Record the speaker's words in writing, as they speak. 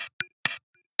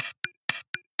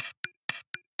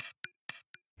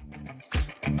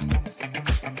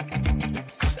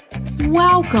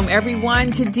Welcome,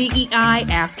 everyone, to DEI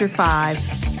After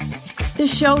 5, the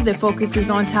show that focuses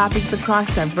on topics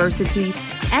across diversity,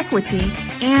 equity,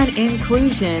 and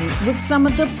inclusion with some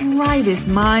of the brightest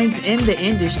minds in the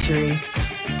industry.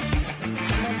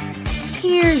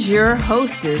 Here's your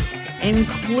hostess,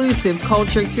 inclusive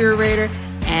culture curator,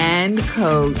 and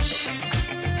coach,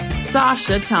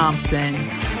 Sasha Thompson.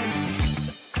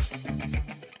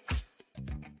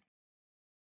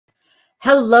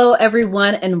 Hello,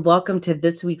 everyone, and welcome to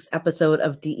this week's episode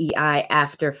of DEI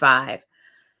After 5.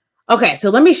 Okay, so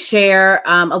let me share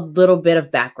a little bit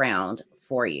of background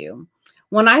for you.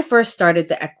 When I first started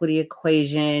the equity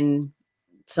equation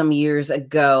some years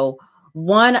ago,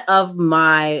 one of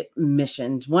my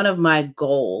missions, one of my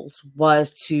goals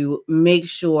was to make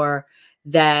sure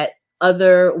that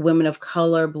other women of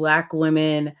color, Black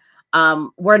women,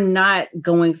 were not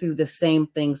going through the same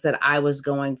things that I was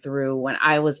going through when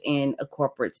I was in a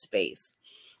corporate space.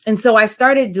 And so I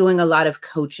started doing a lot of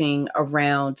coaching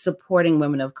around supporting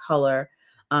women of color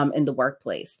in the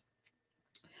workplace.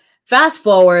 Fast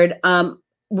forward,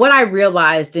 what I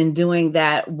realized in doing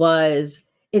that was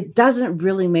it doesn't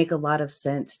really make a lot of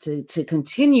sense to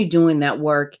continue doing that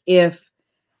work if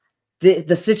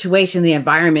the situation, the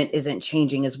environment isn't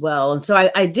changing as well. And so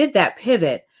I did that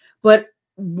pivot. But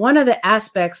one of the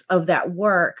aspects of that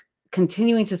work,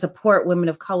 continuing to support women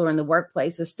of color in the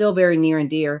workplace, is still very near and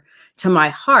dear to my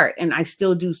heart. And I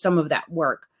still do some of that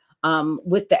work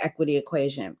with the equity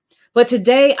equation. But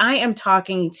today I am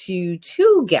talking to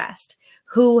two guests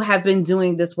who have been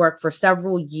doing this work for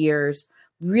several years,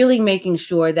 really making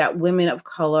sure that women of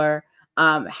color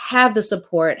have the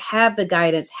support, have the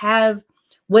guidance, have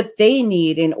what they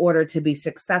need in order to be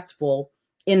successful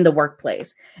in the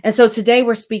workplace. And so today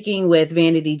we're speaking with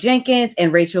Vanity Jenkins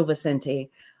and Rachel Vicente,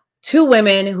 two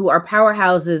women who are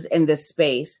powerhouses in this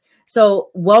space. So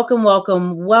welcome,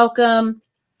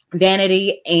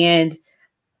 Vanity and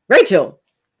Rachel.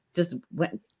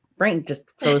 Brain just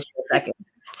froze for a second.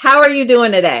 How are you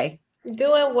doing today?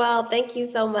 Doing well. Thank you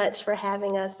so much for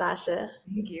having us, Sasha.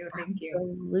 Thank you.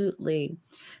 Absolutely.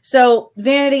 So,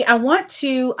 Vanity, I want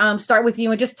to start with you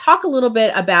and just talk a little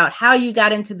bit about how you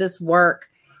got into this work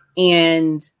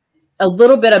and a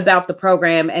little bit about the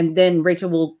program, and then Rachel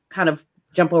will kind of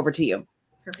jump over to you.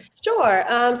 Sure.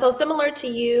 So similar to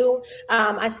you,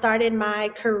 I started my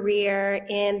career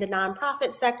in the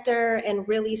nonprofit sector and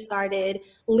really started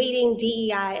leading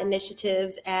DEI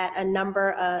initiatives at in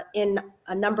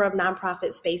a number of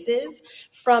nonprofit spaces.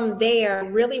 From there,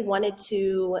 really wanted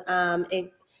to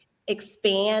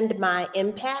expand my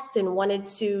impact and wanted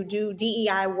to do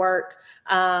DEI work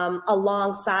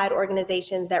alongside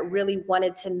organizations that really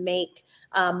wanted to make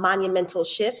monumental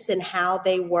shifts in how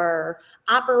they were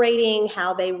operating,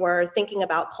 how they were thinking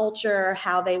about culture,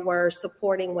 how they were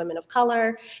supporting women of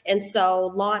color. And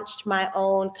so launched my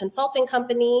own consulting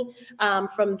company.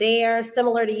 From there,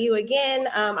 similar to you again,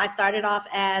 I started off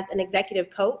as an executive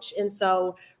coach. And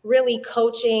so really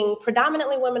coaching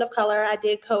predominantly women of color. I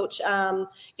did coach, some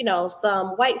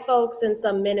white folks and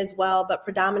some men as well, but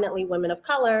predominantly women of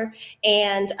color,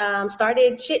 and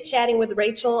started chit-chatting with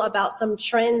Rachel about some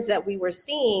trends that we were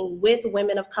seeing with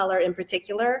women of color in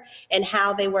particular, and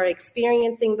how they were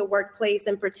experiencing the workplace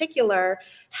in particular,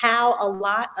 how a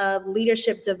lot of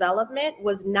leadership development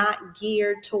was not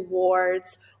geared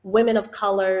towards women of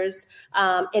color's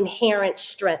inherent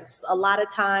strengths. A lot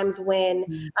of times when,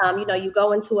 you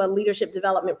go into a leadership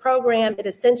development program, it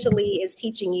essentially is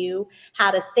teaching you how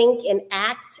to think and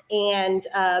act and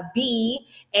be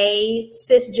a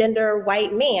cisgender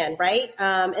white man, right?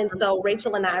 And so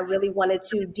Rachel and I really wanted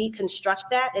to deconstruct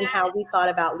that and how we thought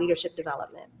about leadership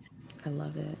development. I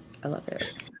love it.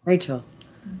 Rachel.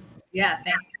 Yeah,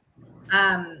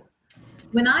 thanks.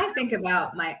 When I think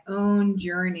about my own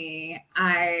journey,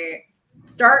 I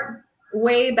start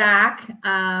way back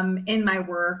in my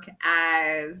work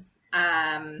as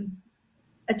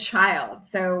a child.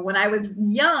 So when I was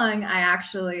young, I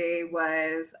actually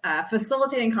was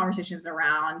facilitating conversations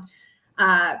around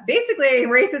basically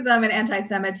racism and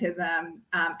anti-Semitism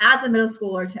as a middle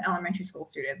schooler to elementary school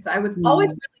students. So I was always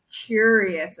really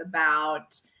curious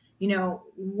about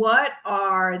what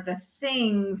are the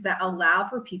things that allow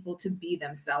for people to be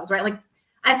themselves, right? Like,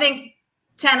 I think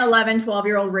 10, 11,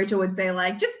 12-year-old Rachel would say,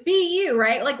 like, just be you,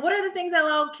 right? Like, what are the things that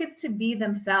allow kids to be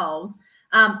themselves?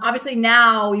 Obviously,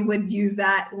 now we would use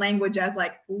that language as,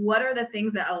 like, what are the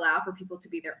things that allow for people to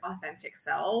be their authentic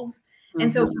selves?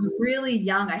 And so from really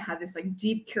young, I had this, like,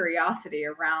 deep curiosity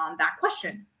around that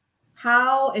question.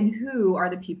 How and who are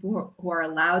the people who are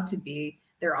allowed to be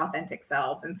their authentic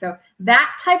selves. And so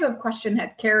that type of question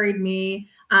had carried me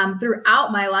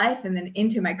throughout my life and then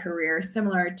into my career,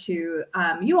 similar to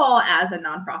you all as a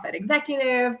nonprofit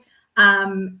executive.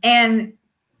 And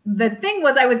the thing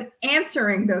was, I was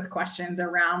answering those questions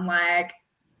around like,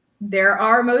 there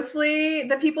are mostly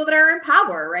the people that are in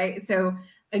power, right? So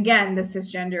again, the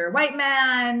cisgender white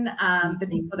man, the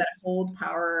people that hold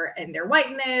power in their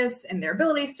whiteness and their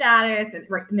ability status and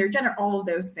their gender, all of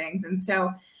those things. And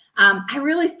so I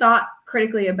really thought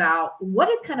critically about what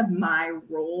is kind of my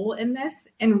role in this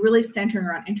and really centering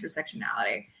around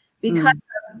intersectionality. Because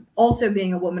also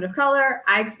being a woman of color,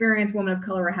 I experience women of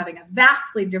color having a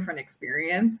vastly different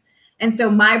experience. And so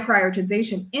my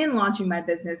prioritization in launching my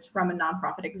business from a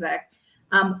nonprofit exec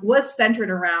was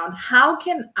centered around how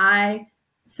can I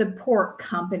support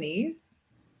companies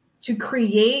to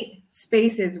create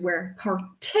spaces where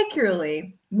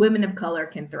particularly women of color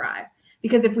can thrive.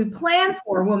 Because if we plan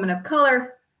for women of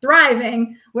color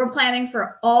thriving, we're planning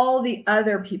for all the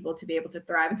other people to be able to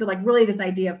thrive. And so like really this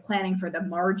idea of planning for the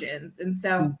margins. And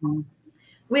so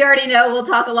we already know, we'll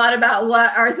talk a lot about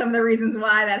what are some of the reasons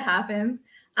why that happens.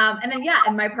 And then,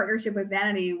 in my partnership with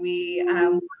Vanity, we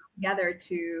worked together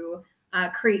to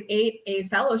create a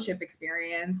fellowship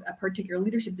experience, a particular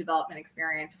leadership development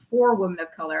experience for women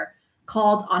of color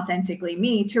called Authentically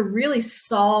Me, to really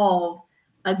solve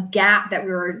a gap that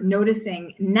we were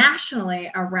noticing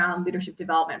nationally around leadership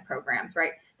development programs,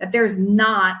 right? That there's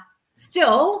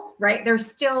still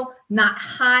not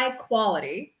high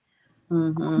quality,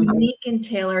 unique and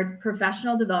tailored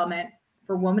professional development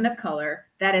for women of color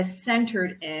that is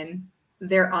centered in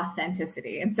their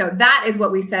authenticity. And so that is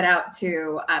what we set out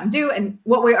to do and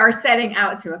what we are setting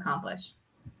out to accomplish.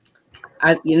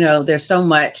 There's so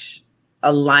much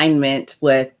alignment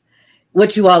with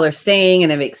what you all are saying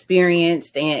and have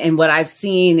experienced and what I've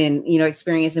seen and,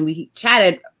 experienced. And we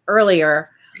chatted earlier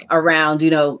around,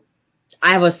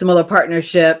 I have a similar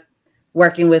partnership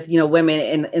working with,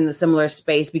 women in the similar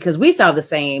space because we saw the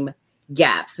same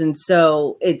gaps. And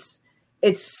so it's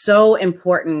so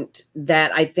important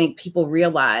that I think people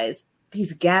realize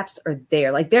these gaps are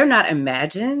there. Like they're not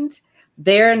imagined.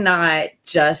 They're not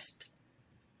just,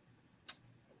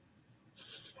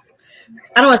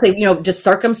 I don't want to say, just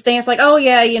circumstance, like, oh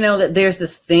yeah, that there's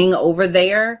this thing over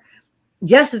there.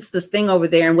 Yes, it's this thing over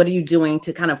there. And what are you doing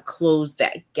to kind of close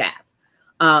that gap?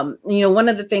 One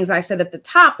of the things I said at the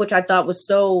top, which I thought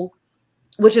was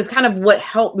which is kind of what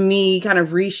helped me kind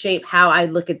of reshape how I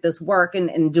look at this work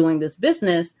and doing this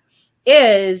business,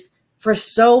 is for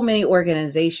so many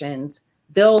organizations,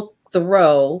 they'll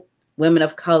throw women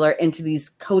of color into these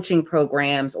coaching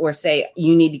programs or say,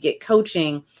 you need to get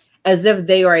coaching, as if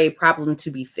they are a problem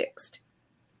to be fixed.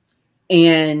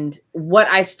 And what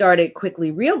I started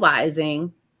quickly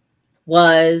realizing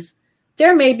was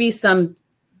there may be some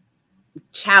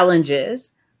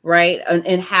challenges, right,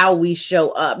 and how we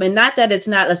show up. And not that it's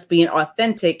not us being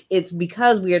authentic, it's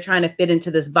because we are trying to fit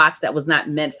into this box that was not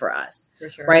meant for us,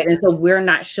 for sure. Right? And so we're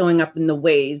not showing up in the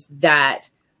ways that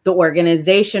the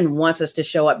organization wants us to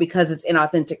show up because it's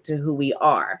inauthentic to who we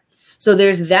are. So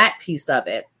there's that piece of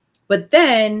it. But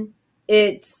then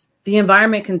it's the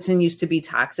environment continues to be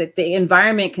toxic. The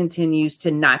environment continues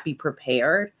to not be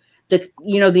prepared. The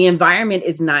environment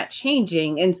is not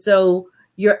changing. And so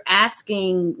you're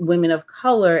asking women of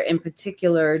color in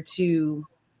particular to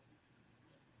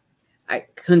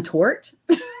contort.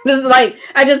 Just like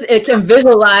it can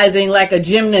visualizing like a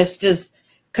gymnast just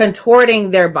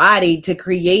contorting their body to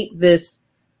create this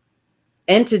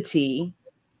entity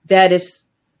that is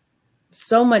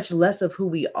so much less of who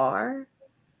we are.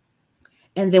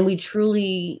 And then we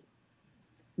truly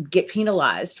get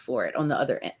penalized for it on the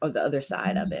other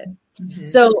side of it. Mm-hmm.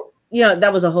 So,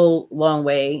 that was a whole long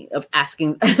way of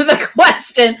asking the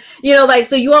question,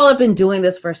 so you all have been doing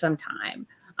this for some time.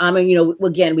 And,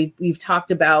 again, we've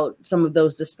talked about some of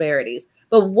those disparities,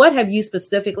 but what have you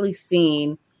specifically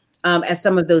seen as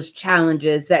some of those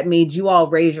challenges that made you all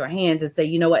raise your hands and say,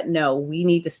 you know what, no, we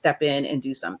need to step in and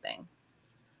do something?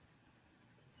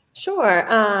 Sure.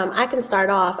 I can start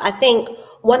off. I think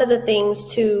one of the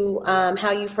things to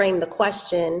how you frame the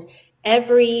question,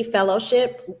 every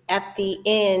fellowship at the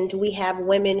end, we have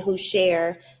women who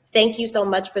share, thank you so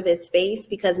much for this space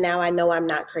because now I know I'm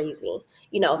not crazy.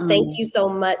 Thank you so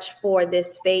much for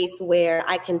this space where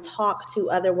I can talk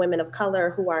to other women of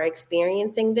color who are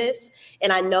experiencing this.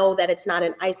 And I know that it's not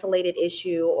an isolated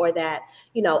issue or that,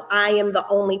 I am the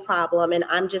only problem and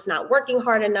I'm just not working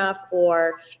hard enough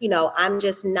or, I'm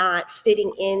just not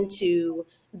fitting into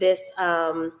this,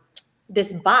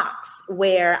 this box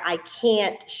where I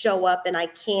can't show up and I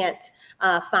can't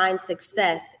find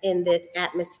success in this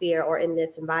atmosphere or in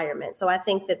this environment. So I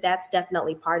think that that's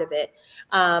definitely part of it.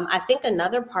 I think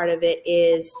another part of it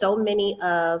is so many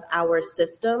of our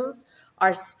systems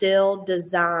are still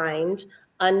designed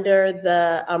under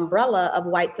the umbrella of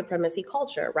white supremacy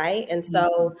culture, right? And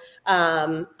so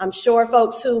I'm sure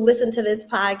folks who listen to this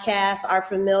podcast are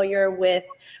familiar with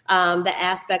the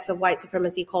aspects of white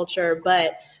supremacy culture,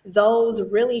 but those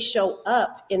really show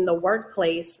up in the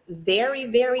workplace very,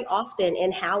 very often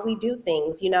in how we do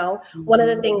things. You know, one of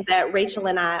the things that Rachel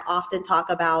and I often talk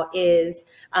about is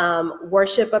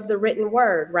worship of the written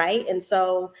word, right? And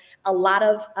so a lot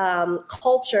of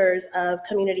cultures of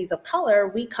communities of color,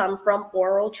 we come from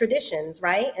oral traditions,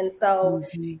 right? And so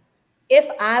if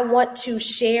I want to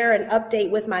share an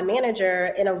update with my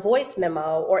manager in a voice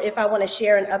memo, or if I want to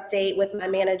share an update with my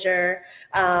manager,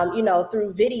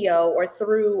 through video or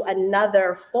through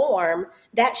another form,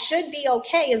 that should be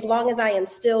okay as long as I am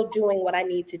still doing what I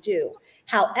need to do.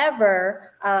 However,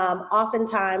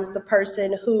 oftentimes the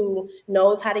person who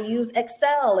knows how to use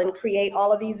Excel and create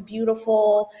all of these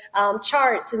beautiful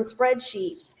charts and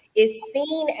spreadsheets is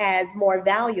seen as more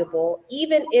valuable,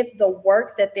 even if the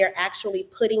work that they're actually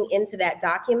putting into that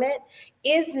document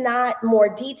is not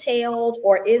more detailed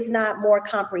or is not more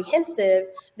comprehensive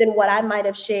than what I might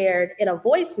have shared in a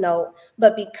voice note.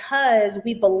 But because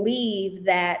we believe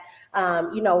that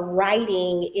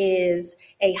writing is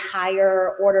a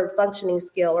higher ordered functioning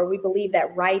skill, or we believe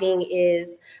that writing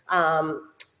is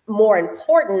more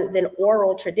important than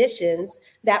oral traditions,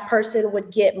 that person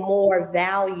would get more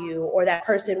value, or that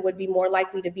person would be more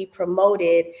likely to be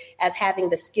promoted as having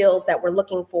the skills that we're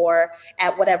looking for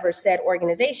at whatever said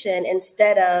organization,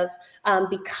 instead of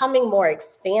becoming more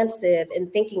expansive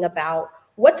and thinking about,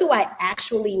 what do I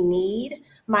actually need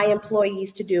my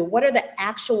employees to do? What are the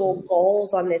actual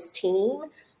goals on this team?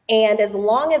 And as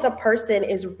long as a person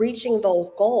is reaching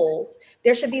those goals,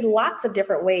 there should be lots of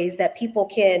different ways that people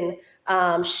can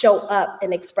show up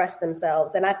and express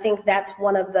themselves. And I think that's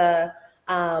one of the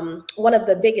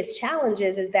biggest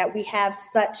challenges, is that we have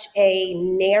such a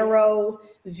narrow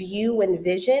view and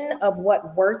vision of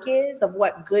what work is, of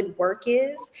what good work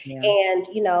is. Yeah. And,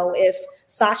 if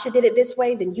Sasha did it this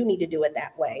way, then you need to do it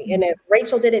that way. And if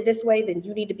Rachel did it this way, then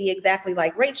you need to be exactly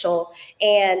like Rachel.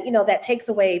 And, that takes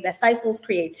away, that stifles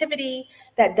creativity,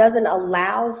 that doesn't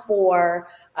allow for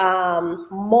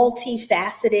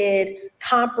multifaceted,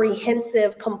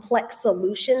 comprehensive, complex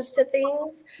solutions to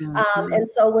things. And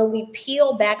so when we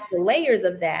peel back the layers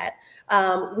of that,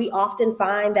 we often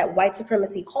find that white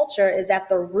supremacy culture is at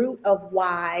the root of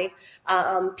why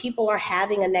people are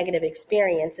having a negative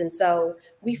experience. And so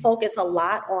we focus a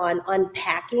lot on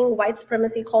unpacking white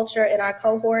supremacy culture in our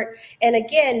cohort. And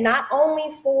again, not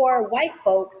only for white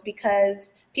folks, because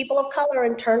people of color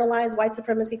internalize white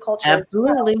supremacy culture.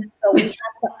 Absolutely. As well. So we have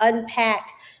to unpack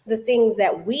the things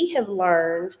that we have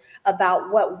learned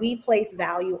about what we place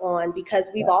value on, because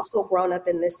we've also grown up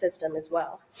in this system as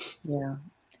well. Yeah.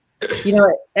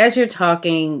 As you're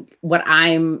talking, what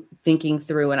I'm thinking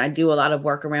through, and I do a lot of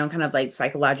work around kind of like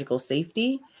psychological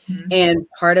safety. And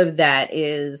part of that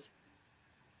is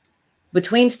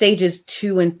between stages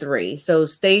 2 and 3. So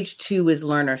stage 2 is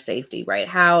learner safety, right?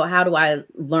 How do I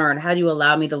learn? How do you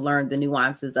allow me to learn the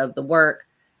nuances of the work,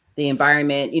 the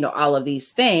environment, all of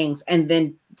these things? And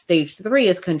then stage 3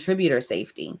 is contributor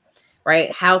safety,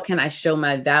 right? How can I show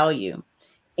my value?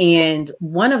 And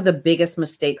one of the biggest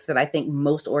mistakes that I think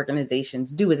most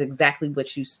organizations do is exactly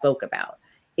what you spoke about.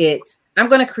 I'm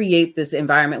going to create this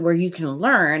environment where you can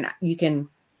learn, you can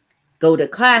go to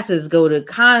classes, go to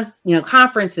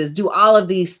conferences, do all of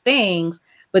these things,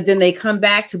 but then they come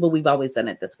back to, well, we've always done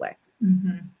it this way.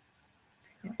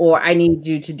 Or I need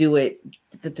you to do it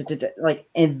like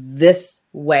in this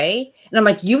way. And I'm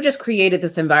like, you just created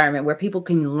this environment where people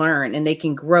can learn and they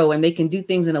can grow and they can do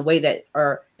things in a way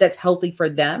that's healthy for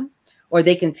them, or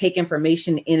they can take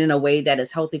information in a way that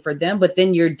is healthy for them. But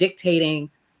then you're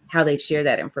dictating how they share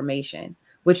that information,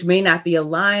 which may not be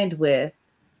aligned with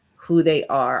who they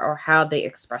are or how they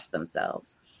express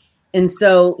themselves. And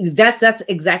so that's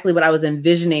exactly what I was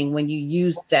envisioning when you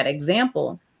used that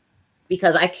example,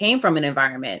 because I came from an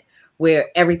environment where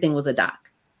everything was a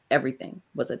doc. Everything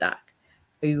was a doc.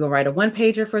 Are you going to write a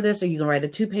 1-pager for this? Are you going to write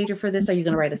a 2-pager for this? Are you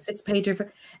going to write a 6-pager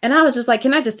for? And I was just like,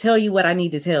 can I just tell you what I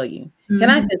need to tell you? Can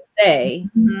I just say,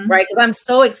 right? Because I'm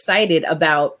so excited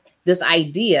about this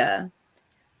idea.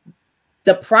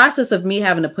 The process of me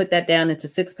having to put that down into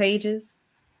 6 pages,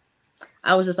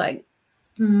 I was just like,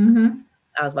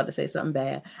 I was about to say something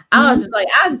bad. I was just like,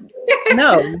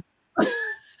 no,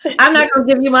 I'm not going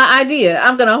to give you my idea.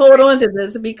 I'm going to hold on to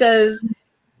this, because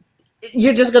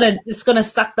it's gonna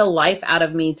suck the life out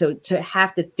of me to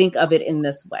have to think of it in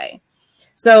this way.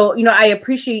 So, I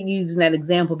appreciate you using that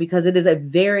example because it is a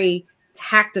very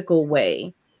tactical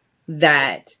way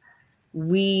that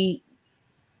we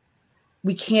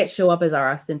can't show up as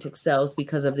our authentic selves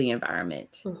because of the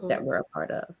environment that we're a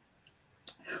part of.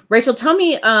 Rachel, tell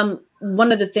me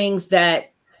one of the things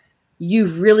that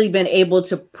you've really been able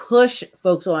to push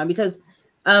folks on, because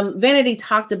Vanity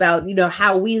talked about,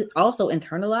 how we also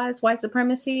internalize white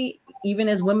supremacy, even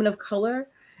as women of color.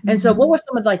 And so what were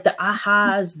some of the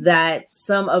ahas that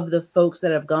some of the folks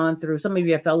that have gone through, some of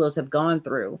your fellows have gone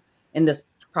through in this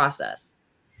process?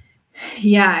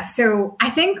 Yeah. So I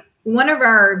think one of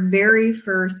our very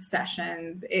first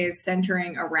sessions is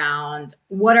centering around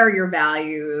what are your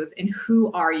values and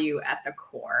who are you at the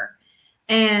core?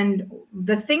 And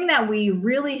the thing that we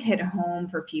really hit home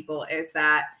for people is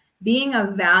that being a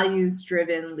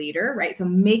values-driven leader, right? So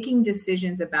making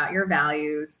decisions about your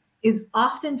values is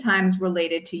oftentimes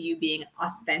related to you being an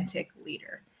authentic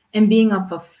leader and being a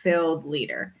fulfilled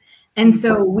leader. And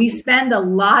so we spend a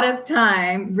lot of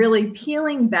time really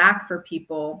peeling back for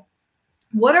people.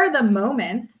 What are the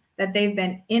moments that they've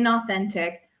been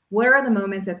inauthentic? What are the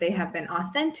moments that they have been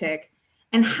authentic?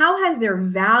 And how has their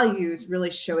values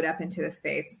really showed up into the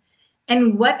space?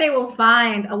 And what they will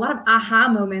find, a lot of aha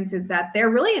moments, is that they're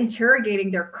really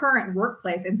interrogating their current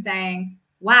workplace and saying,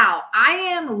 wow, I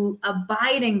am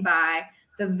abiding by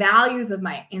the values of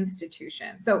my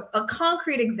institution. So a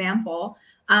concrete example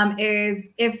is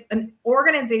if an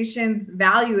organization's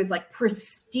value is like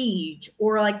prestige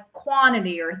or like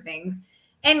quantity or things,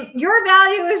 and your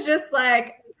value is just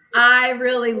like, I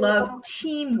really love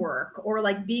teamwork or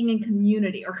like being in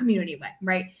community or community,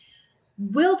 right?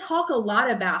 We'll talk a lot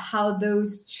about how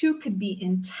those two could be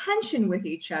in tension with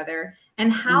each other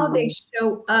and how they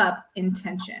show up in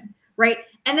tension, right?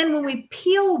 And then when we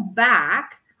peel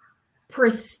back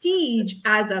prestige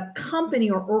as a company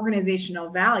or organizational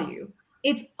value,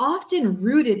 it's often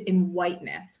rooted in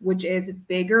whiteness, which is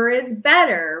bigger is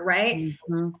better, right?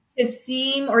 To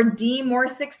seem or deem more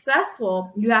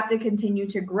successful, you have to continue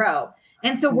to grow.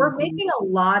 And so we're making a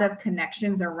lot of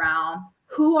connections around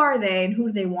who are they and who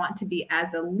do they want to be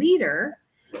as a leader?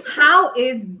 How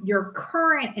is your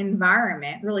current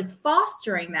environment really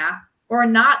fostering that or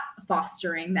not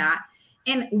fostering that?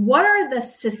 And what are the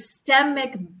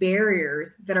systemic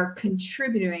barriers that are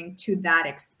contributing to that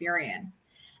experience?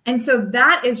 And so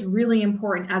that is really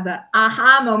important as an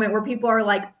aha moment where people are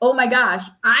like, oh my gosh,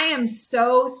 I am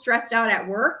so stressed out at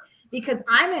work because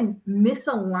I'm in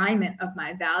misalignment of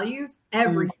my values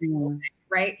every single day,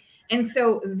 right? And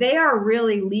so they are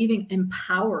really leaving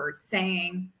empowered,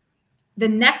 saying, the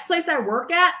next place I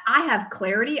work at, I have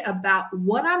clarity about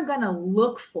what I'm going to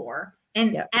look for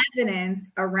and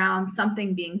evidence around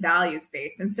something being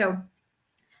values-based. And so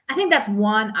I think that's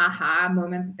one aha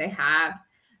moment that they have.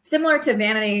 Similar to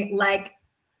Vanity, like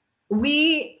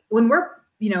when we're,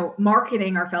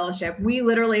 marketing our fellowship, we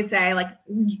literally say like,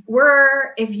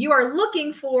 if you are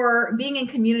looking for being in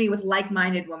community with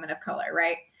like-minded women of color,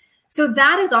 right? So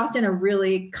that is often a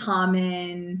really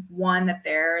common one that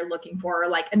they're looking for.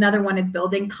 Like another one is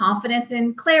building confidence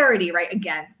and clarity, right?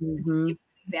 Again, an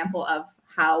example of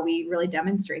how we really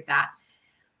demonstrate that.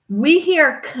 We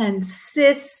hear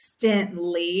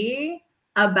consistently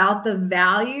about the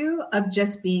value of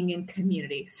just being in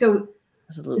community. So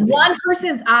one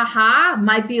person's aha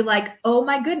might be like, oh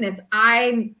my goodness,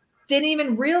 I didn't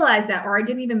even realize that, or I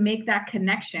didn't even make that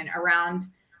connection around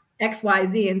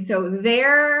XYZ. And so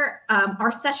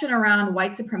our session around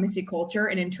white supremacy culture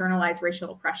and internalized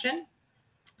racial oppression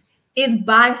is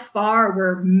by far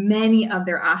where many of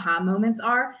their aha moments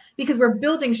are, because we're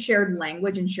building shared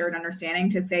language and shared understanding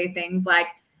to say things like,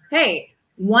 hey,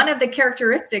 one of the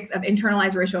characteristics of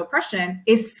internalized racial oppression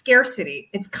is scarcity.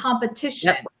 It's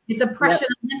competition. It's oppression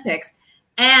Olympics.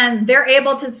 And they're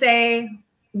able to say,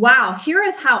 wow, here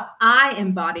is how I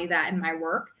embody that in my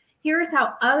work. Here is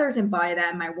how others embody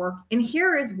that in my work. And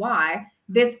here is why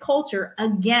this culture,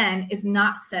 again, is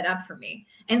not set up for me.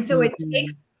 And so it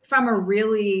takes from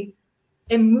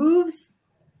it moves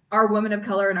our women of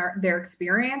color and their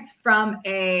experience from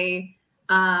really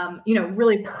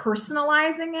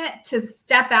personalizing it to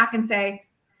step back and say,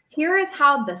 here is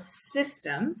how the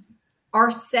systems are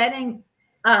setting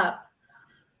up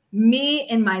me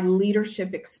in my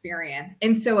leadership experience.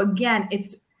 And so again,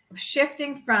 it's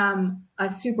shifting from a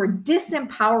super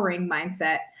disempowering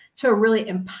mindset to a really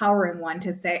empowering one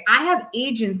to say, I have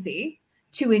agency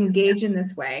to engage in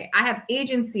this way. I have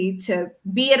agency to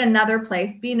be at another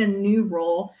place, be in a new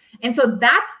role. And so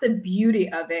that's the beauty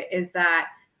of it, is that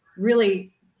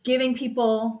really giving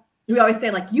people, we always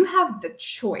say, like, you have the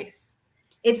choice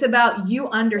It's about you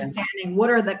understanding what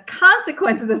are the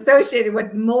consequences associated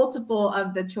with multiple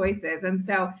of the choices. And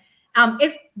so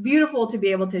it's beautiful to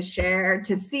be able to share,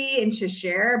 to see and to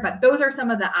share, but those are some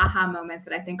of the aha moments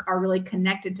that I think are really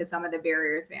connected to some of the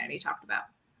barriers Vanity talked about.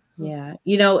 Yeah.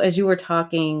 You know, as you were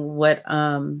talking, what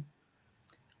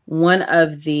one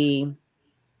of the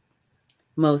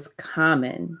most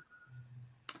common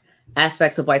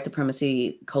aspects of white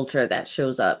supremacy culture that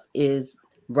shows up is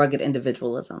rugged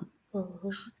individualism.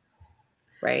 Mhm.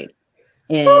 Right.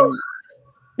 And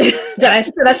did I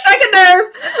strike a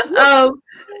nerve?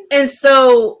 And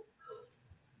so,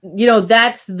 you know,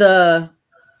 that's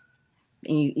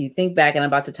you think back, and I'm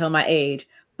about to tell my age,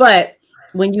 but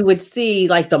when you would see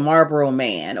like the Marlboro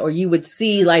Man, or you would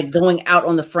see like going out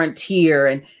on the frontier,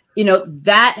 and you know,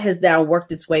 that has now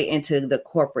worked its way into the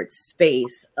corporate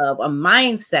space of a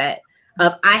mindset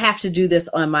of I have to do this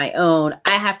on my own.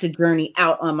 I have to journey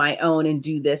out on my own and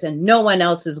do this, and no one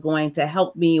else is going to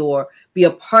help me or be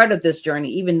a part of this journey,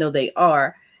 even though they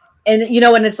are. And you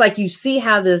know, and it's like you see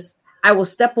how this, I will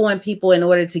step on people in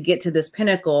order to get to this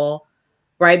pinnacle,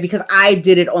 right? Because I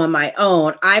did it on my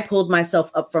own. I pulled myself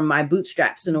up from my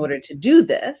bootstraps in order to do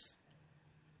this.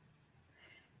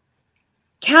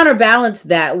 Counterbalance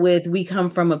that with, we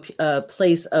come from a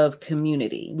place of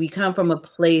community. We come from a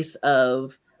place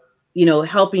of, you know,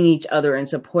 helping each other and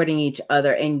supporting each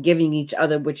other and giving each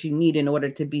other what you need in order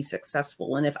to be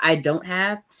successful. And if I don't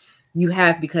have, you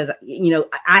have because, you know,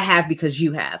 I have because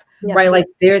you have, right? Like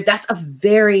that's a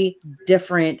very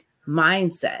different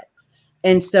mindset.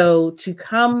 And so to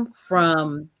come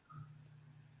from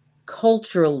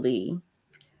culturally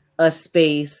a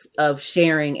space of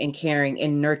sharing and caring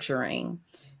and nurturing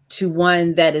to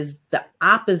one that is the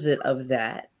opposite of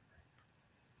that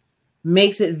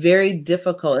makes it very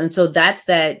difficult. And so that's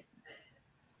that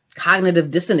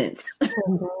cognitive dissonance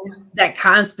that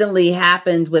constantly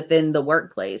happens within the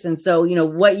workplace. And so, you know,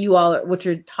 what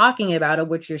you're talking about or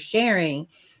what you're sharing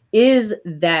is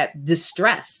that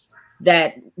distress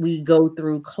that we go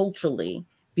through culturally,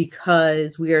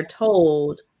 because we are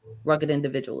told rugged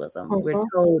individualism. We're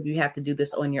told you have to do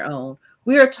this on your own.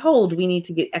 We are told we need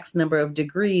to get X number of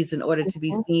degrees in order to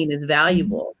be seen as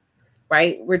valuable,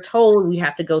 right? We're told we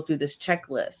have to go through this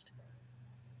checklist.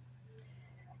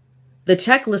 The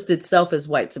checklist itself is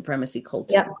white supremacy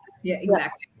culture. Yeah,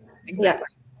 exactly. Exactly.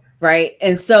 Right.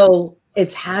 And so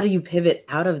it's how do you pivot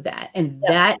out of that? And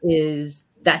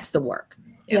that's the work.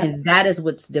 And that is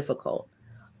what's difficult.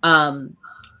 And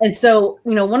so,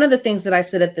 you know, one of the things that I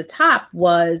said at the top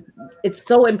was it's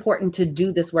so important to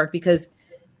do this work because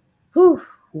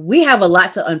we have a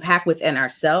lot to unpack within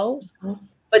ourselves.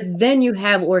 But then you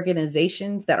have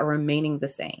organizations that are remaining the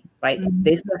same, right?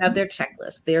 They still have their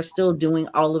checklist. They're still doing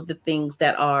all of the things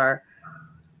that are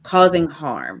causing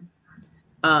harm,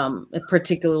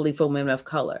 particularly for women of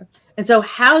color. And so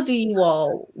how do you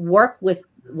all work with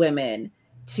women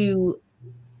to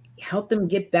help them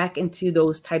get back into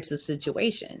those types of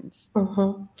situations?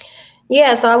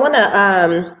 Yeah, so I want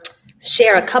to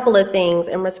share a couple of things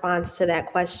in response to that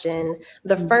question.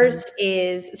 The first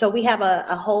is, so we have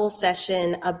a whole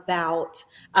session about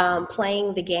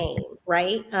playing the game,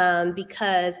 right?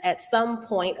 Because at some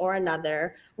point or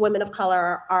another, women of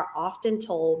color are often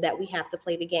told that we have to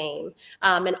play the game.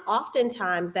 And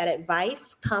oftentimes that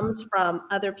advice comes from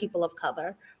other people of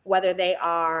color, whether they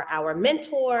are our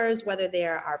mentors, whether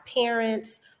they're our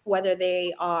parents, whether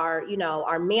they are, you know,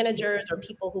 our managers or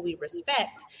people who we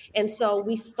respect. And so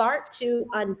we start to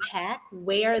unpack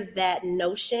where that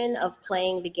notion of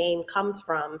playing the game comes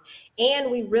from.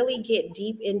 And we really get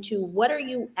deep into what are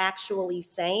you actually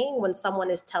saying when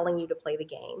someone is telling you to play the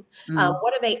game?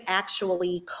 What are they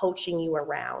actually coaching you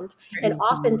around? And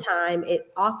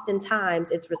oftentimes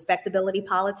it's respectability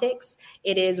politics.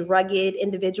 It is rugged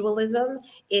individualism.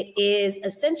 It is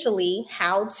essentially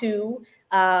how to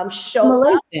show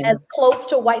up as close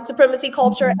to white supremacy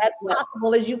culture as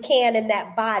possible as you can in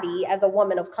that body as a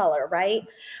woman of color, right?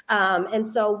 And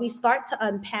so we start to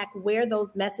unpack where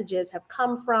those messages have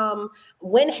come from.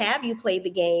 When have you played the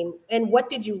game, and what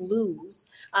did you lose?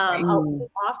 We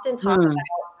often talk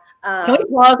about. Can we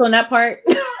pause on that part?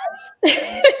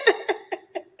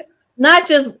 Not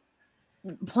just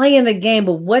playing the game,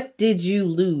 but what did you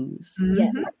lose?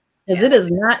 Because it is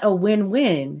not a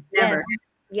win-win. Never.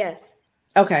 Yes.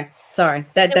 Okay, sorry.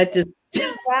 That just we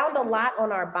ground a lot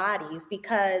on our bodies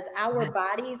because our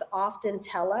bodies often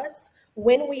tell us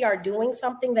when we are doing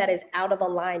something that is out of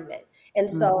alignment.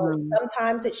 And so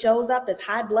sometimes it shows up as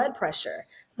high blood pressure.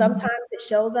 Sometimes it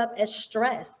shows up as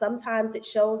stress. Sometimes it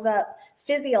shows up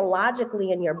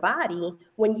physiologically in your body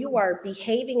when you are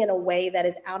behaving in a way that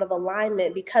is out of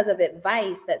alignment because of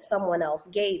advice that someone else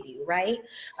gave you, right?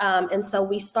 And so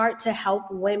we start to help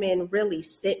women really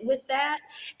sit with that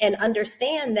and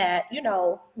understand that, you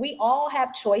know, we all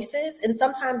have choices, and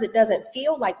sometimes it doesn't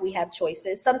feel like we have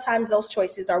choices. Sometimes those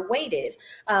choices are weighted.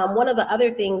 One of the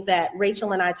other things that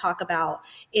Rachel and I talk about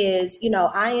is, you know,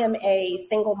 I am a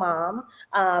single mom,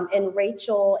 and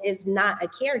Rachel is not a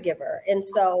caregiver. And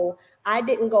so I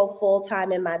didn't go full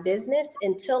time in my business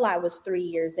until I was 3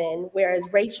 years in, whereas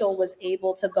Rachel was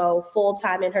able to go full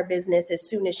time in her business as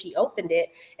soon as she opened it.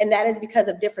 And that is because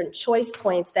of different choice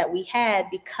points that we had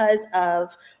because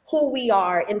of who we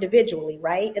are individually,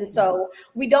 right? And so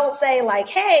we don't say like,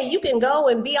 hey, you can go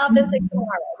and be authentic tomorrow,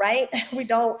 right? We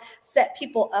don't set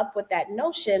people up with that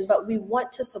notion, but we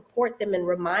want to support them and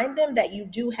remind them that you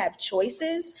do have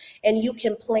choices and you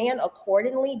can plan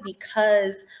accordingly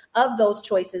because of those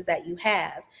choices that you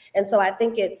have. And so I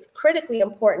think it's critically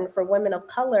important for women of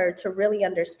color to really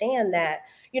understand that,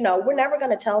 you know, we're never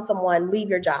going to tell someone, leave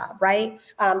your job, right?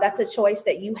 That's a choice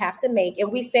that you have to make.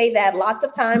 And we say that lots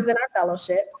of times in our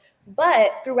fellowship.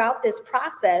 But throughout this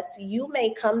process, you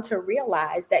may come to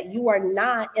realize that you are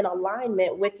not in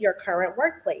alignment with your current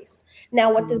workplace.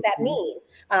 Now, what does that mean?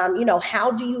 You know,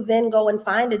 how do you then go and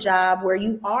find a job where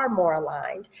you are more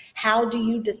aligned? How do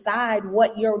you decide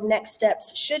what your next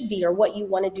steps should be or what you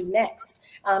want to do next?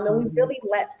 And we really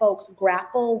let folks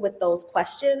grapple with those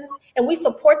questions, and we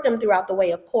support them throughout the way,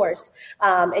 of course.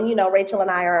 And, you know, Rachel and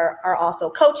I are also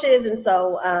coaches. And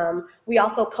so we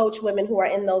also coach women who are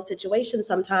in those situations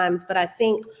sometimes. But I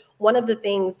think one of the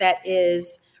things that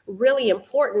is really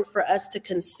important for us to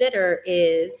consider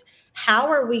is, how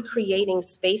are we creating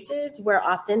spaces where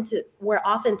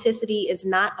authenticity is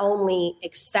not only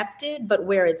accepted, but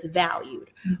where it's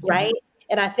valued, right?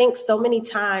 And I think so many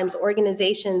times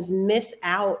organizations miss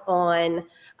out on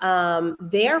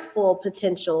their full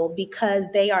potential because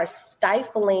they are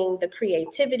stifling the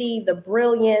creativity, the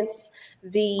brilliance,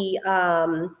 the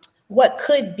what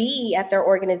could be at their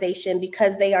organization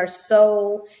because they are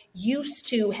so used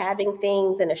to having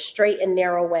things in a straight and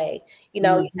narrow way. You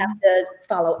know, you have to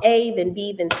follow A, then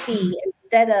B, then C,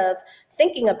 instead of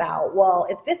thinking about, well,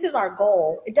 if this is our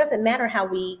goal, it doesn't matter how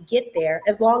we get there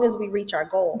as long as we reach our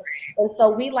goal. And so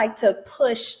we like to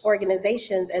push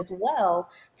organizations as well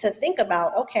to think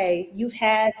about, okay, you've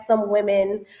had some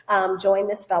women join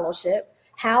this fellowship.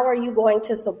 How are you going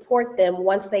to support them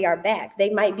once they are back? They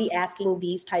might be asking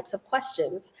these types of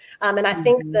questions. And I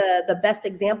think the best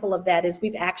example of that is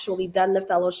we've actually done the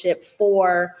fellowship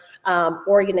for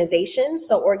organizations.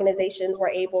 So organizations were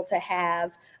able to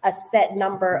have a set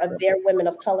number of their women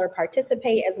of color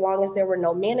participate as long as there were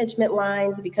no management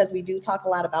lines, because we do talk a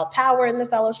lot about power in the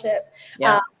fellowship.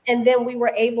 Yeah. And then we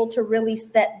were able to really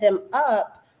set them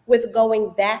up with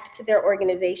going back to their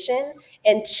organization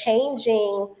and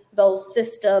changing those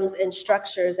systems and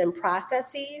structures and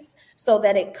processes so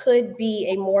that it could be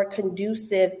a more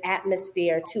conducive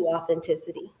atmosphere to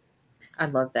authenticity. I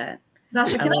love that.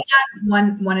 Sasha, can I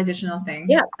add one additional thing?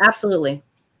 Yeah, absolutely.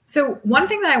 So one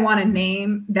thing that I want to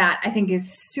name that I think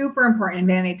is super important, and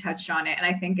Vanity touched on it, and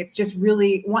I think it's just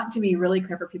really want to be really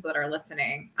clear for people that are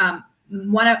listening. I'm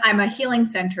a healing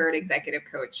centered executive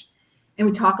coach, and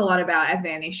we talk a lot about, as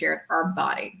Vanity shared, our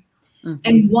body.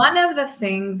 And one of the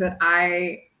things that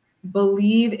I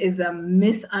believe is a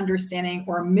misunderstanding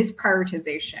or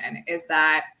misprioritization is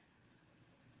that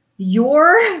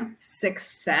your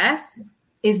success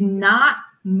is not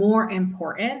more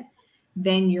important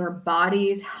than your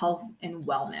body's health and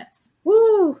wellness.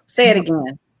 Woo! Say it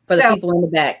again for the people in the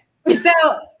back.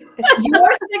 So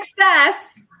your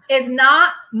success is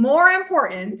not more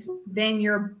important than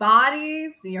your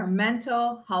body's, your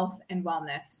mental health and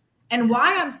wellness. And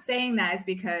why I'm saying that is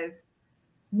because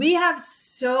we have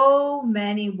so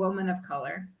many women of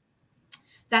color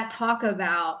that talk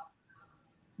about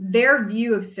their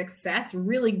view of success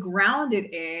really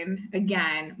grounded in,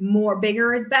 again, more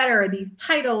bigger is better, these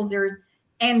titles,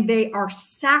 and they are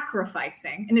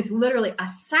sacrificing, and it's literally a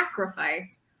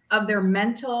sacrifice of their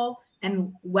mental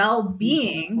and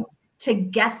well-being to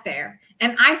get there.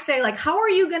 And I say, like, how are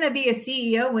you going to be a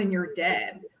CEO when you're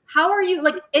dead? How are you,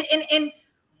 like, and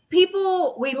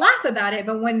people, we laugh about it,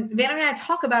 but when Vanna and I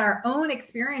talk about our own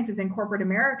experiences in corporate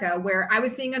America, where I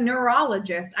was seeing a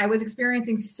neurologist, I was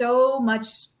experiencing so much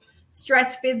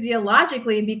stress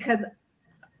physiologically because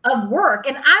of work.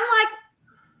 And I'm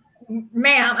like,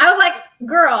 ma'am, I was like,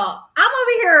 girl, I'm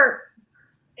over here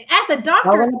at the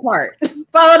doctor's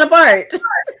falling apart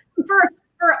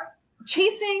for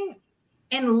chasing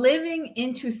and living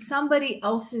into somebody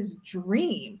else's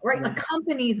dream, right? A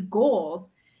company's goals.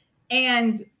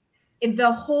 And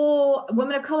the whole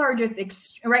women of color are just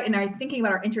right. And I'm thinking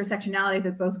about our intersectionalities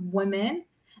of both women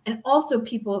and also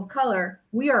people of color.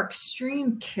 We are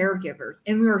extreme caregivers,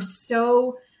 and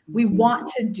we want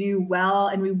to do well,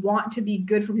 and we want to be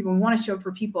good for people. We want to show up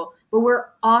for people, but we're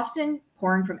often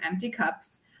pouring from empty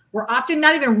cups. We're often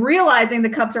not even realizing the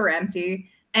cups are empty.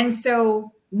 And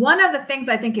so one of the things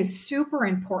I think is super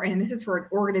important, and this is for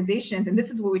organizations, and this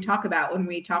is what we talk about when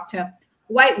we talk to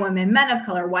white women, men of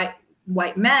color,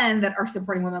 white men that are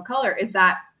supporting women of color, is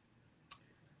that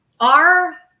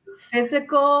our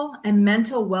physical and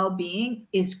mental well-being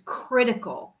is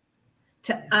critical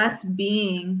to us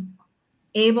being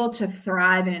able to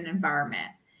thrive in an environment.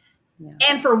 Yeah.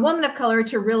 And for women of color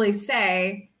to really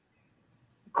say,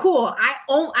 cool,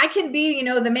 I can be,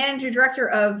 the managing director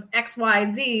of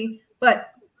XYZ,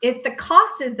 but if the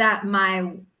cost is that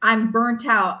I'm burnt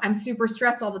out, I'm super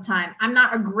stressed all the time, I'm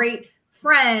not a great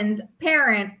friend,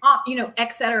 parent, et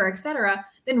cetera,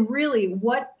 then really,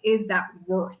 what is that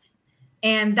worth?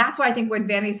 And that's why I think when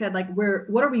Vanny said, like,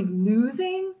 what are we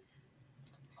losing?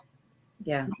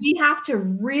 Yeah. We have to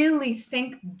really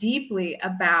think deeply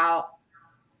about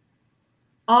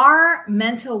our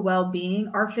mental well-being,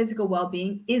 our physical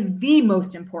well-being is the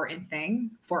most important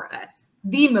thing for us,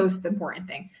 the most important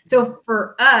thing. So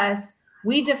for us,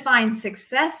 we define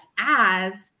success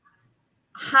as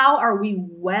how are we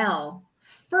well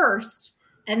first,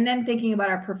 and then thinking about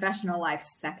our professional life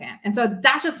second. And so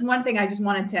that's just one thing I just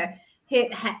wanted to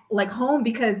hit like home,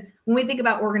 because when we think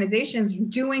about organizations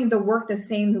doing the work the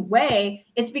same way,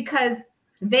 it's because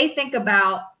they think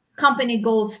about company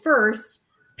goals first,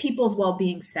 people's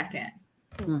well-being second.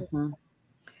 Mm-hmm.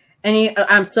 And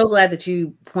I'm so glad that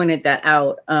you pointed that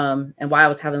out, and why I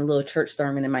was having a little church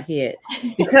sermon in my head,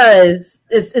 because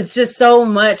it's just so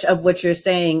much of what you're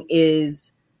saying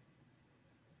is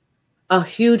a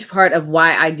huge part of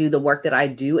why I do the work that I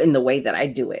do in the way that I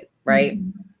do it, right?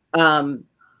 Mm-hmm.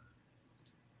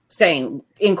 Saying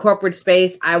in corporate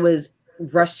space, I was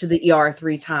rushed to the ER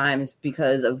 3 times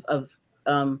because of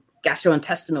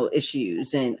gastrointestinal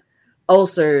issues and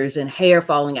ulcers and hair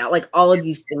falling out. Like, all of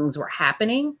these things were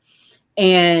happening.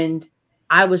 And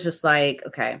I was just like,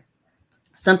 okay,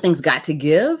 something's got to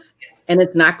give, and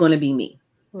it's not going to be me.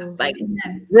 Mm-hmm. Like,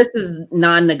 this is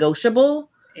non-negotiable.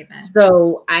 Amen.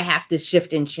 So I have to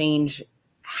shift and change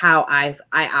how I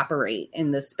operate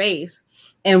in this space.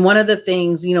 And one of the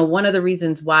things, one of the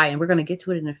reasons why, and we're going to get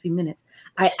to it in a few minutes,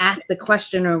 I asked the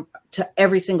question to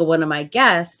every single one of my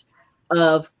guests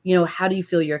of, how do you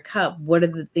fill your cup? What are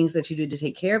the things that you do to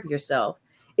take care of yourself?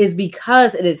 Is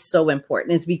because it is so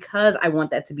important. It's because I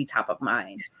want that to be top of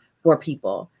mind for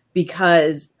people.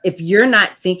 Because if you're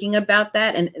not thinking about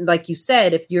that, and like you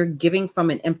said, if you're giving from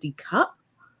an empty cup,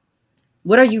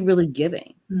 what are you really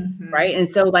giving? Mm-hmm. Right. And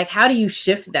so, like, how do you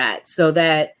shift that so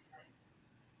that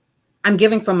I'm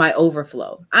giving from my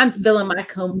overflow? I'm filling my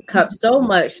cup so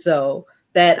much so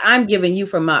that I'm giving you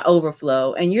from my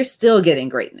overflow, and you're still getting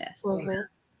greatness. Mm-hmm.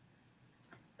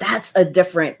 That's a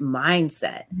different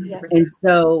mindset. Yes. And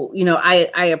so,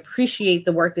 I appreciate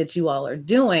the work that you all are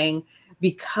doing,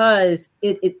 because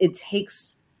it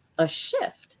takes a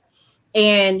shift.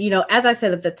 And, as I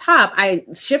said at the top, I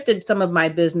shifted some of my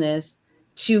business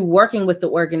to working with the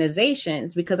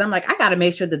organizations, because I'm like, I got to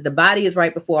make sure that the body is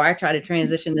right before I try to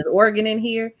transition this organ in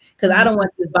here, because I don't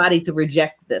want this body to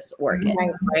reject this organ.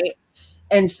 Right.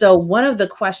 And so one of the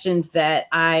questions that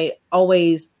I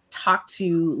always talk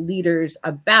to leaders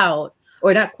about,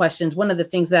 or not questions, one of the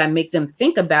things that I make them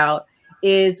think about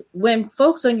is when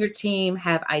folks on your team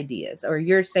have ideas, or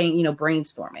you're saying,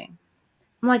 brainstorming,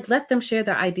 I'm like, let them share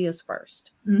their ideas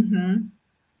first. Mm-hmm.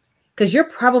 Because you're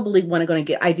probably going to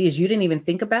get ideas you didn't even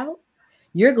think about.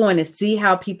 You're going to see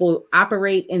how people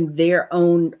operate in their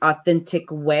own authentic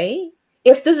way.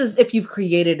 If you've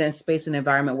created a space and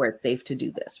environment where it's safe to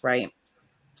do this, right?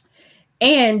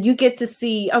 And you get to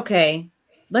see, okay,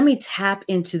 let me tap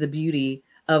into the beauty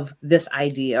of this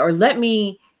idea, or let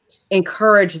me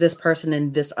encourage this person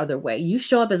in this other way. You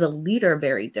show up as a leader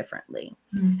very differently.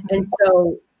 Mm-hmm. And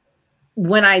so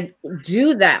when I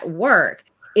do that work,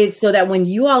 it's so that when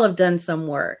you all have done some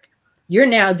work, you're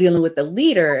now dealing with a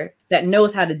leader that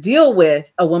knows how to deal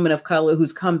with a woman of color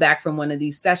who's come back from one of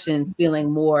these sessions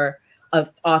feeling more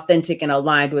authentic and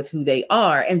aligned with who they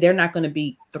are. And they're not going to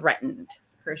be threatened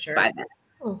for sure by that.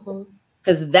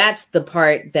 Because that's the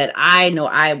part that I know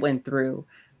I went through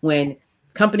when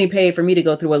company paid for me to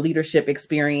go through a leadership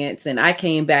experience. And I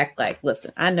came back like,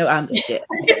 listen, I know I'm the shit.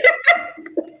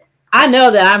 I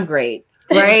know that I'm great.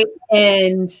 Right.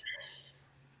 And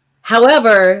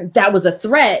however, that was a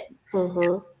threat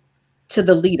to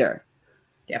the leader.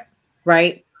 Yep.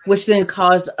 Right. which then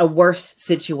caused a worse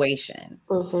situation.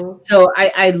 Mm-hmm. So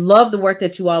I love the work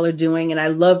that you all are doing. And I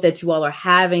love that you all are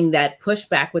having that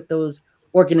pushback with those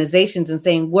organizations and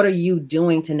saying, what are you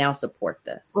doing to now support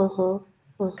this?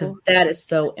 Because that is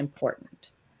so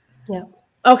important. Yeah.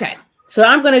 Okay. So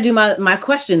I'm going to do my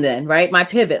question then, right? My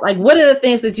pivot. Like, what are the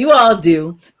things that you all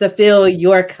do to fill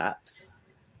your cups?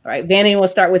 All right, Vanny, we'll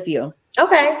start with you.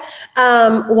 Okay.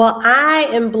 Well, I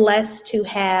am blessed to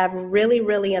have really,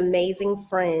 really amazing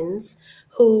friends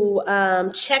who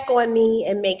check on me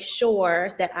and make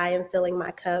sure that I am filling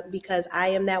my cup, because I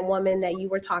am that woman that you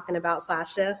were talking about,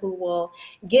 Sasha, who will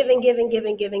give and give and give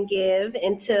and give and give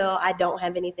until I don't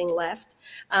have anything left.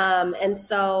 And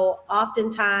so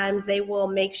oftentimes they will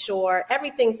make sure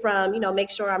everything from, make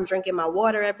sure I'm drinking my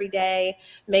water every day,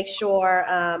 make sure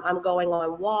I'm going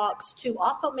on walks, to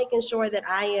also making sure that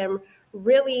I am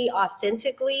really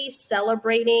authentically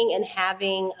celebrating and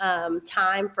having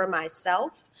time for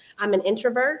myself. I'm an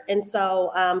introvert. And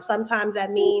so sometimes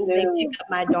that means they pick up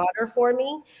my daughter for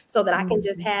me so that I can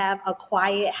just have a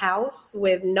quiet house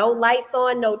with no lights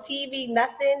on, no TV,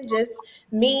 nothing, just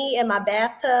me and my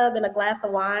bathtub and a glass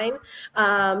of wine.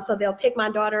 So they'll pick my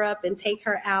daughter up and take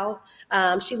her out.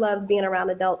 She loves being around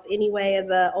adults anyway as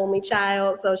an only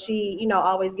child. So she,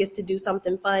 always gets to do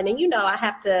something fun. And, I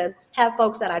have to have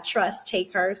folks that I trust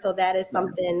take her. So that is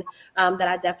something that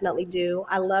I definitely do.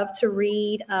 I love to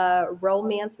read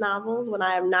romance novels when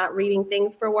I am not reading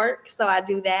things for work. So I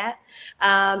do that.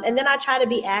 And then I try to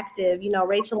be active.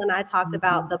 Rachel and I talked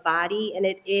about the body, and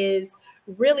it is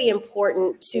really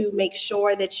important to make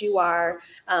sure that you are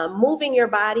moving your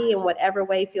body in whatever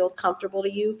way feels comfortable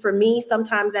to you. For me,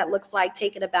 sometimes that looks like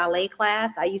taking a ballet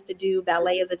class. I used to do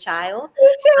ballet as a child.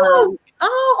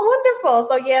 Oh, wonderful.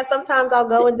 So yeah, sometimes I'll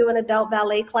go and do an adult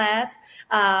ballet class.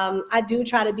 I do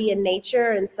try to be in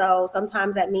nature. And so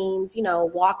sometimes that means,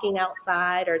 walking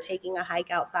outside or taking a hike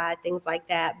outside, things like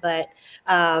that. But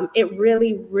it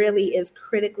really, really is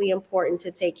critically important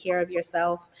to take care of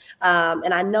yourself.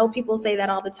 And I know people say that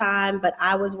all the time, but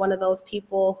I was one of those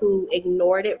people who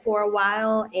ignored it for a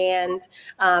while. And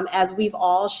as we've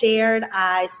all shared,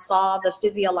 I saw the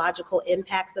physiological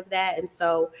impacts of that. And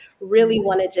so really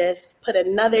want to just put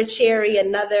another cherry,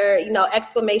 another,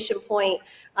 exclamation point.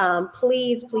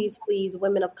 Please, please, please,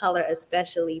 women of color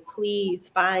especially, please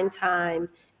find time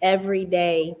every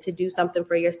day to do something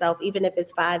for yourself, even if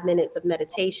it's 5 minutes of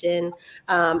meditation,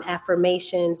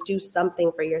 affirmations. Do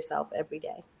something for yourself every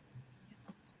day.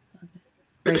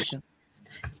 Rachel.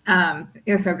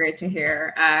 It was so great to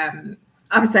hear.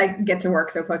 Obviously, I get to work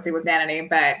so closely with Vanity,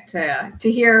 but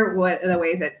to hear what the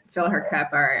ways that fill her cup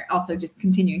are also just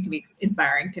continuing to be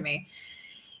inspiring to me.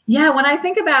 Yeah, when I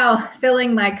think about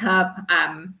filling my cup,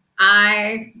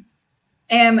 I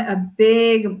am a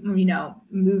big,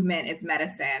 movement is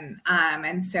medicine.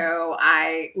 And so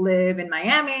I live in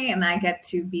Miami, and I get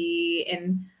to be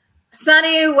in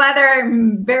sunny weather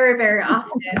very, very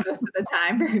often, most of the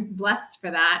time. Very blessed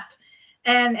for that.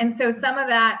 And so some of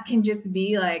that can just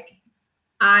be like,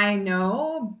 I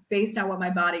know based on what my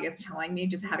body is telling me,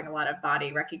 just having a lot of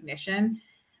body recognition,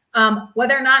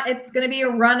 whether or not it's going to be a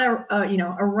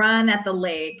run at the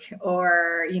lake,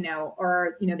 or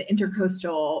the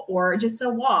intercoastal, or just a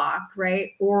walk,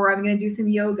 right? Or I'm going to do some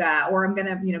yoga, or I'm going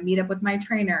to, meet up with my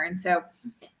trainer. And so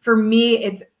for me,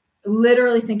 it's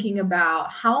literally thinking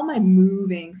about how am I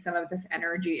moving some of this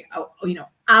energy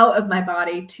out of my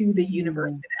body to the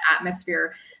universe, to the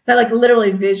atmosphere. So I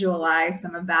literally visualize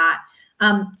some of that.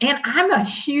 And I'm a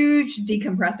huge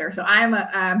decompressor. So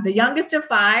I'm the youngest of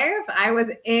 5. I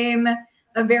was in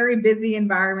a very busy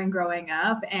environment growing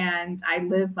up, and I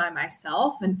live by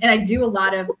myself, and I do a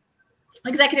lot of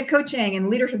executive coaching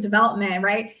and leadership development,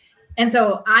 right? And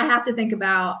so I have to think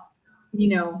about,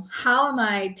 how am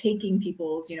I taking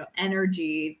people's,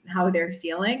 energy, how they're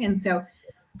feeling? And so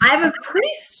I have a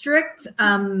pretty strict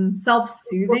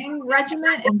self-soothing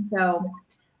regimen. And so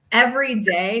every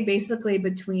day, basically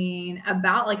between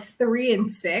about 3 and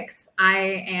 6,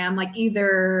 I am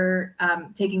either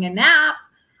taking a nap,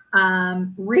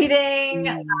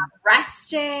 reading,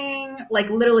 resting,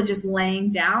 literally just laying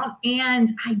down. And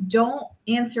I don't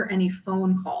answer any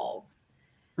phone calls.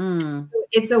 So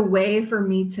it's a way for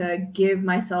me to give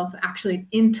myself actually an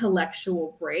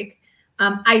intellectual break.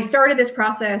 I started this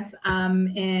process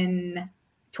in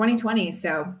 2020.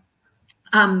 So,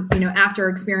 after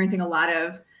experiencing a lot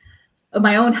of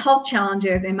my own health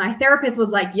challenges, and my therapist was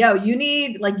like, yo, you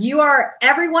need,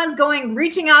 everyone's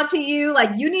reaching out to you.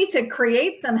 You need to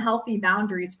create some healthy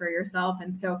boundaries for yourself.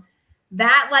 And so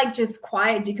that just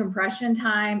quiet decompression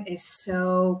time is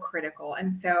so critical.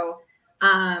 And so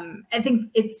I think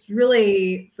it's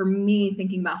really, for me,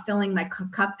 thinking about filling my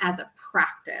cup as a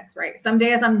practice, right? Some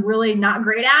days I'm really not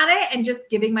great at it, and just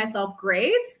giving myself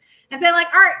grace and saying like,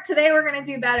 all right, today we're going to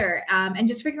do better. And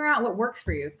just figuring out what works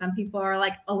for you. Some people are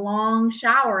like a long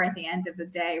shower at the end of the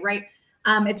day, right?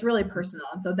 It's really personal.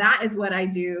 And so that is what I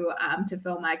do to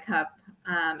fill my cup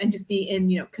and just be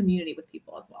in, community with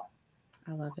people as well.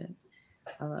 I love it.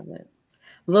 I love it.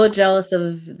 A little jealous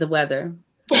of the weather.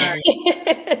 Sorry.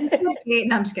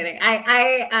 No, I'm just kidding.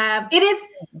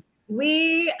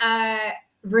 We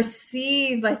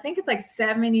receive, I think it's like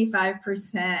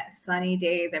 75% sunny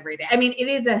days every day. I mean,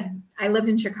 I lived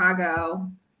in Chicago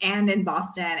and in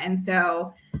Boston. And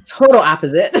so total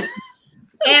opposite.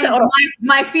 And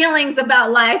my feelings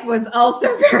about life was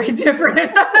also very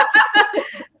different.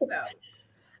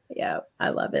 Yeah, I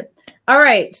love it. All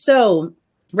right. So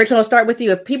Rachel, I'll start with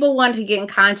you. If people want to get in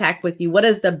contact with you, what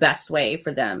is the best way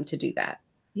for them to do that?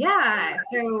 Yeah,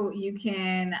 so you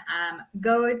can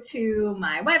go to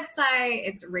my website.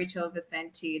 It's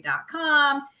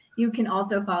rachelvicente.com. You can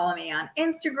also follow me on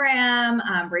Instagram,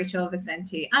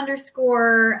 RachelVicente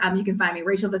 _. You can find me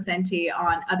Rachel Vicente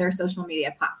on other social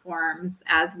media platforms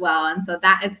as well. And so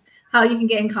that is how you can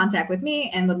get in contact with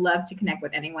me, and would love to connect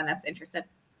with anyone that's interested.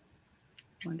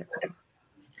 Wonderful.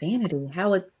 Vanity,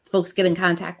 how would folks get in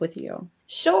contact with you?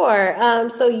 Sure.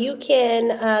 So you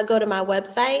can go to my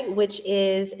website, which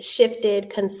is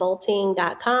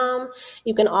shiftedconsulting.com.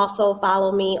 You can also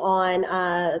follow me on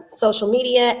social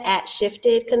media at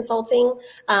Shifted Consulting.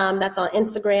 That's on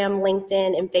Instagram,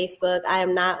 LinkedIn, and Facebook. I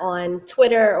am not on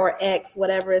Twitter or X,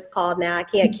 whatever it's called now. I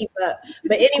can't keep up.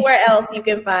 But anywhere else, you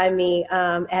can find me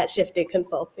at Shifted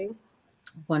Consulting.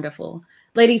 Wonderful.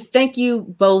 Ladies, thank you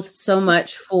both so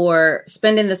much for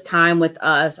spending this time with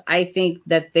us. I think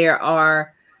that there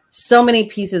are so many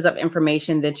pieces of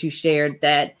information that you shared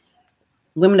that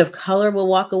women of color will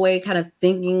walk away kind of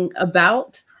thinking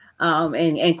about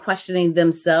and questioning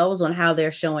themselves on how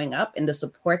they're showing up and the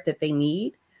support that they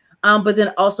need. But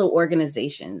then also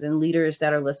organizations and leaders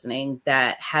that are listening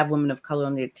that have women of color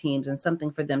on their teams, and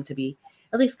something for them to be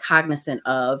at least cognizant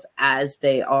of as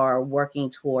they are working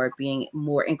toward being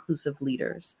more inclusive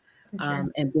leaders,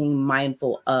 and being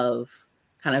mindful of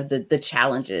kind of the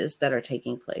challenges that are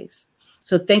taking place.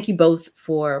 So thank you both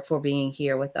for being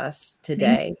here with us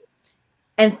today.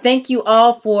 And thank you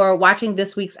all for watching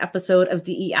this week's episode of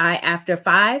DEI After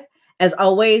 5. As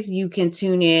always, you can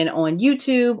tune in on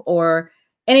YouTube or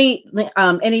any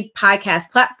podcast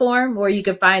platform where you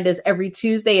can find us every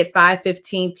Tuesday at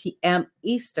 5:15 p.m.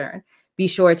 Eastern. Be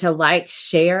sure to like,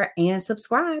 share, and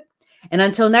subscribe. And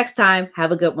until next time,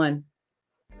 have a good one.